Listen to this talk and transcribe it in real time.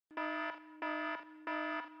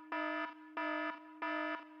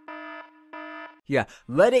Yeah,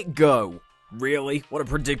 let it go. Really? What a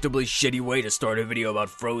predictably shitty way to start a video about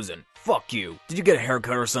Frozen. Fuck you. Did you get a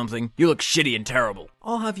haircut or something? You look shitty and terrible.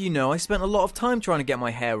 I'll have you know, I spent a lot of time trying to get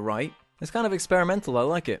my hair right. It's kind of experimental, I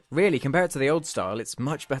like it. Really, compared to the old style, it's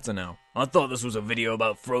much better now. I thought this was a video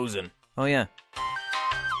about Frozen. Oh yeah.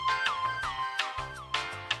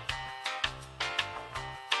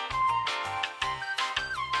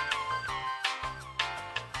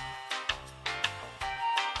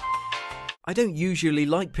 I don't usually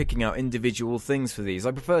like picking out individual things for these.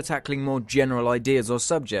 I prefer tackling more general ideas or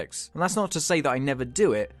subjects. And that's not to say that I never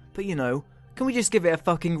do it, but you know, can we just give it a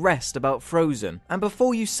fucking rest about Frozen? And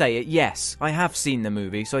before you say it, yes, I have seen the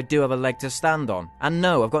movie, so I do have a leg to stand on. And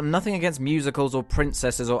no, I've got nothing against musicals or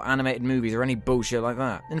princesses or animated movies or any bullshit like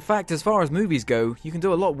that. In fact, as far as movies go, you can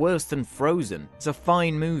do a lot worse than Frozen. It's a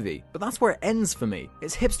fine movie. But that's where it ends for me.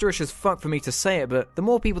 It's hipsterish as fuck for me to say it, but the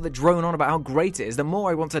more people that drone on about how great it is, the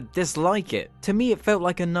more I want to dislike it. To me, it felt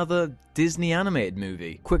like another Disney animated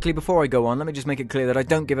movie. Quickly, before I go on, let me just make it clear that I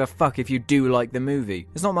don't give a fuck if you do like the movie.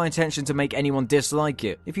 It's not my intention to make anyone dislike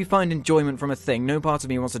it. If you find enjoyment from a thing, no part of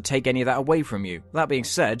me wants to take any of that away from you. That being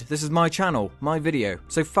said, this is my channel, my video,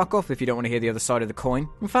 so fuck off if you don't want to hear the other side of the coin.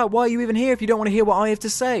 In fact, why are you even here if you don't want to hear what I have to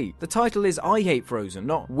say? The title is I Hate Frozen,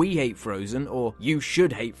 not We Hate Frozen, or You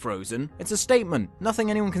Should Hate Frozen. It's a statement.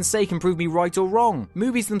 Nothing anyone can say can prove me right or wrong.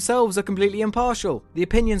 Movies themselves are completely impartial. The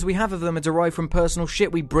opinions we have of them are derived from personal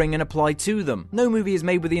shit we bring and apply to them. No movie is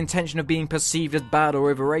made with the intention of being perceived as bad or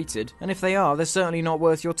overrated, and if they are, they're certainly not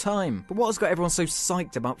worth your time. But what has got everyone so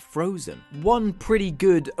psyched about Frozen? One pretty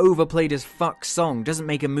good, overplayed as fuck song doesn't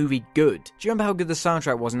make a movie good. Do you remember how good the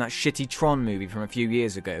soundtrack was in that shitty Tron movie from a few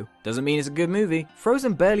years ago? Doesn't mean it's a good movie.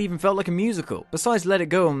 Frozen barely even felt like a musical. Besides Let It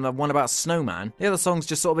Go and the one about Snowman, the other songs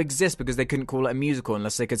just sort of exist because they couldn't call it a musical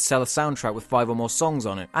unless they could sell a soundtrack with 5 or more songs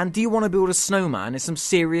on it. And Do You Want to Build a Snowman is some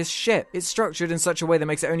serious shit. It's structured in such a way that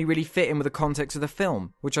makes it only really fit in with the context of the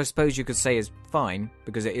film, which I suppose you could say is fine,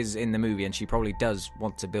 because it is in the movie and she probably does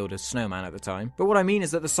want to build a snowman at the time. But what I mean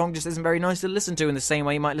is that the song just isn't very nice to listen to in the same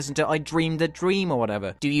way you might listen to I Dreamed a Dream or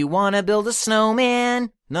whatever. Do you wanna build a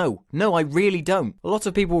snowman? No, I really don't. A lot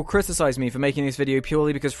of people will criticize me for making this video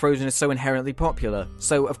purely because Frozen is so inherently popular.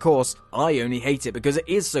 So, of course, I only hate it because it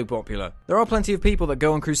is so popular. There are plenty of people that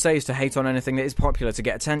go on crusades to hate on anything that is popular to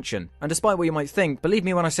get attention. And despite what you might think, believe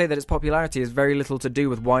me when I say that its popularity has very little to do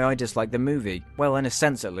with why I dislike the movie. Well, in a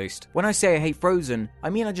sense at least. When I say I hate Frozen, I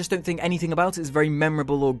mean I just don't think anything about it is very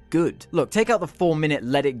memorable or good. Look, take out the 4-minute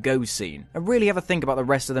Let It Go scene, and really have a think about the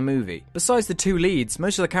rest of the movie. Besides the 2 leads,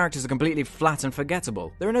 most of the characters are completely flat and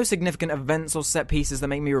forgettable. There are no significant events or set pieces that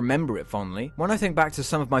make me remember it fondly. When I think back to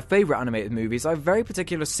some of my favourite animated movies, I have very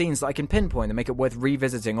particular scenes that I can pinpoint that make it worth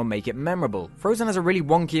revisiting or make it memorable. Frozen has a really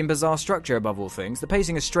wonky and bizarre structure above all things. The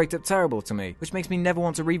pacing is straight up terrible to me, which makes me never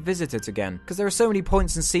want to revisit it again, because there are so many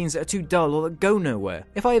points and scenes that are too dull or that go nowhere.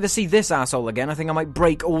 If I ever see this asshole again, I think I might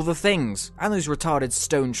break all the things. And those retarded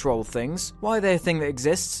stone troll things. Why are they a thing that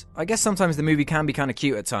exists? I guess sometimes the movie can be kind of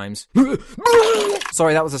cute at times.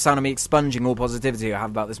 Sorry, that was the sound of me expunging all positivity I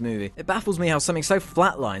have about this movie. It baffles me how something so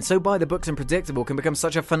flatline, so by the books and predictable can become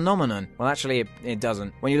such a phenomenon. Well, actually, it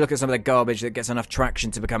doesn't. When you look at some of the garbage that gets enough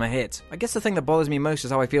traction to become a hit. I guess the thing that bothers me most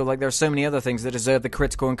is how I feel like there are so many other things that deserve the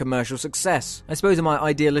critical and commercial success. I suppose in my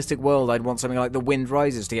idealistic world, I'd want something like The Wind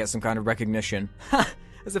Rises to get some kind of recognition. Ha!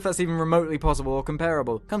 As if that's even remotely possible or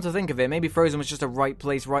comparable. Come to think of it, maybe Frozen was just a right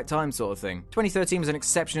place, right time sort of thing. 2013 was an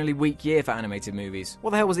exceptionally weak year for animated movies.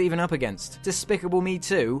 What the hell was it even up against? Despicable Me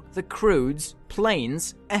 2, The Croods,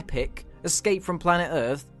 Planes, Epic, Escape from Planet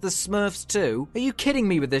Earth, The Smurfs 2? Are you kidding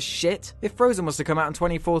me with this shit? If Frozen was to come out in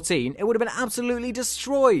 2014, it would have been absolutely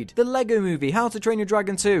destroyed. The Lego Movie, How to Train Your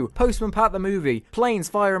Dragon 2, Postman Pat the Movie, Planes,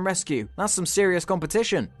 Fire and Rescue. That's some serious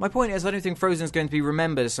competition. My point is, I don't think Frozen is going to be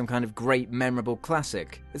remembered as some kind of great, memorable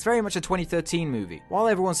classic. It's very much a 2013 movie. While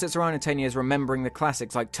everyone sits around in 10 years remembering the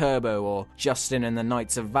classics like Turbo or Justin and the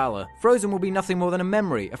Knights of Valor, Frozen will be nothing more than a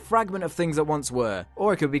memory, a fragment of things that once were.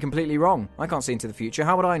 Or I could be completely wrong. I can't see into the future.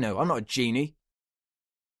 How would I know? I'm not a genie.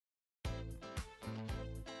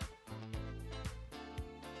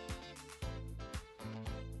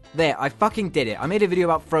 There, I fucking did it. I made a video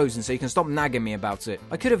about Frozen so you can stop nagging me about it.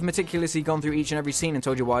 I could have meticulously gone through each and every scene and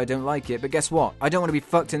told you why I don't like it, but guess what? I don't want to be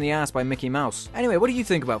fucked in the ass by Mickey Mouse. Anyway, what do you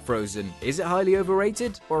think about Frozen? Is it highly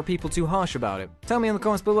overrated? Or are people too harsh about it? Tell me in the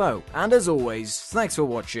comments below. And as always, thanks for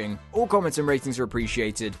watching. All comments and ratings are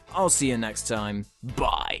appreciated. I'll see you next time.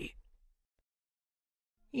 Bye.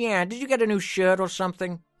 Yeah, did you get a new shirt or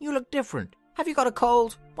something? You look different. Have you got a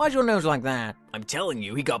cold? Why's your nose like that? I'm telling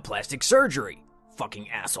you, he got plastic surgery. Fucking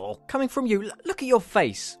asshole. Coming from you, look at your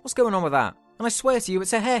face. What's going on with that? And I swear to you,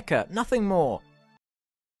 it's a haircut, nothing more.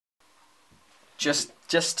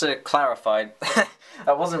 Just to clarify,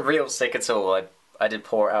 that wasn't real sick at all. I did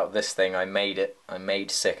pour it out this thing. I made it. I made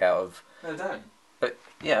sick out of. No, don't. But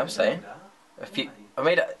yeah, I'm saying. I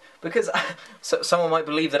made it because so someone might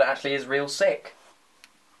believe that it actually is real sick.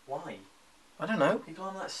 Why? I don't know. People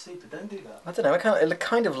aren't that stupid. Don't do that. I don't know. It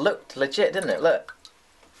kind of looked legit, didn't it? Look.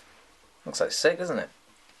 Looks like sick, doesn't it?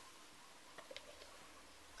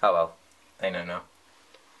 Oh well. They know now.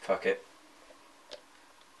 Fuck it.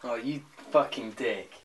 Oh, you fucking dick.